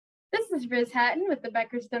This is Riz Hatton with the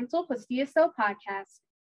Becker's Dental plus DSO podcast.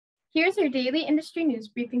 Here's your daily industry news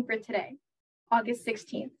briefing for today, August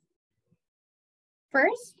 16th.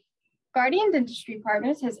 First, Guardian Dentistry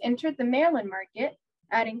Partners has entered the Maryland market,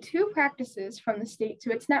 adding 2 practices from the state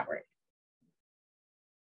to its network.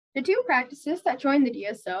 The 2 practices that joined the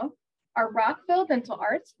DSO are Rockville Dental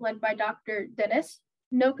Arts, led by Dr. Dennis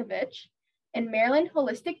Nokovich, and Maryland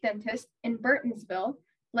Holistic Dentist in Burtonsville,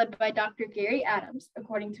 led by Dr. Gary Adams,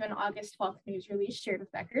 according to an August 12th news release shared with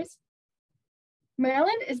Beckers.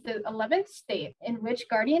 Maryland is the 11th state in which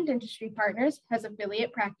Guardian Dentistry Partners has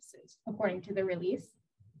affiliate practices, according to the release.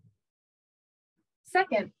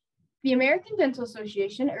 Second, the American Dental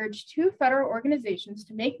Association urged 2 federal organizations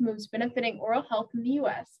to make moves benefiting oral health in the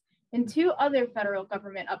U.S. and 2 other federal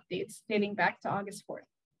government updates dating back to August 4th.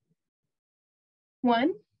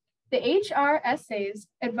 1. The HRSA's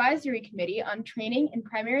Advisory Committee on Training in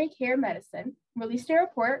Primary Care Medicine released a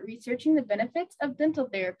report researching the benefits of dental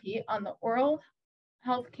therapy on the oral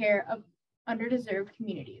health care of underserved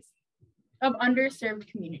communities.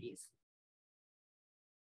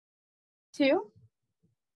 2.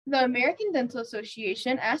 The American Dental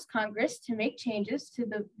Association asked Congress to make changes to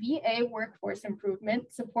the VA Workforce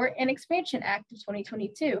Improvement, Support, and Expansion Act of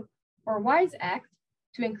 2022, or WISE Act,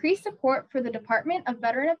 to increase support for the Department of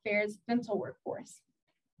Veteran Affairs dental workforce.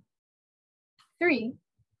 3.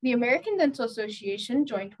 The American Dental Association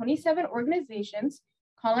joined 27 organizations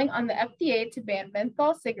calling on the FDA to ban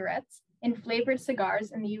menthol cigarettes and flavored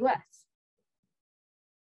cigars in the U.S.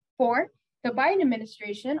 4. The Biden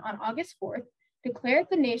administration on August 4th declared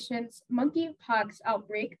the nation's monkeypox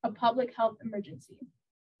outbreak a public health emergency.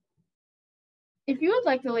 If you would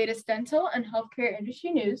like the latest dental and healthcare industry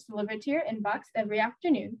news delivered to your inbox every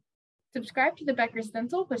afternoon, subscribe to the Becker's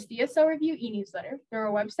Dental plus DSO Review e-newsletter through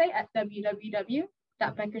our website at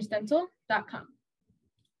www.beckersdental.com.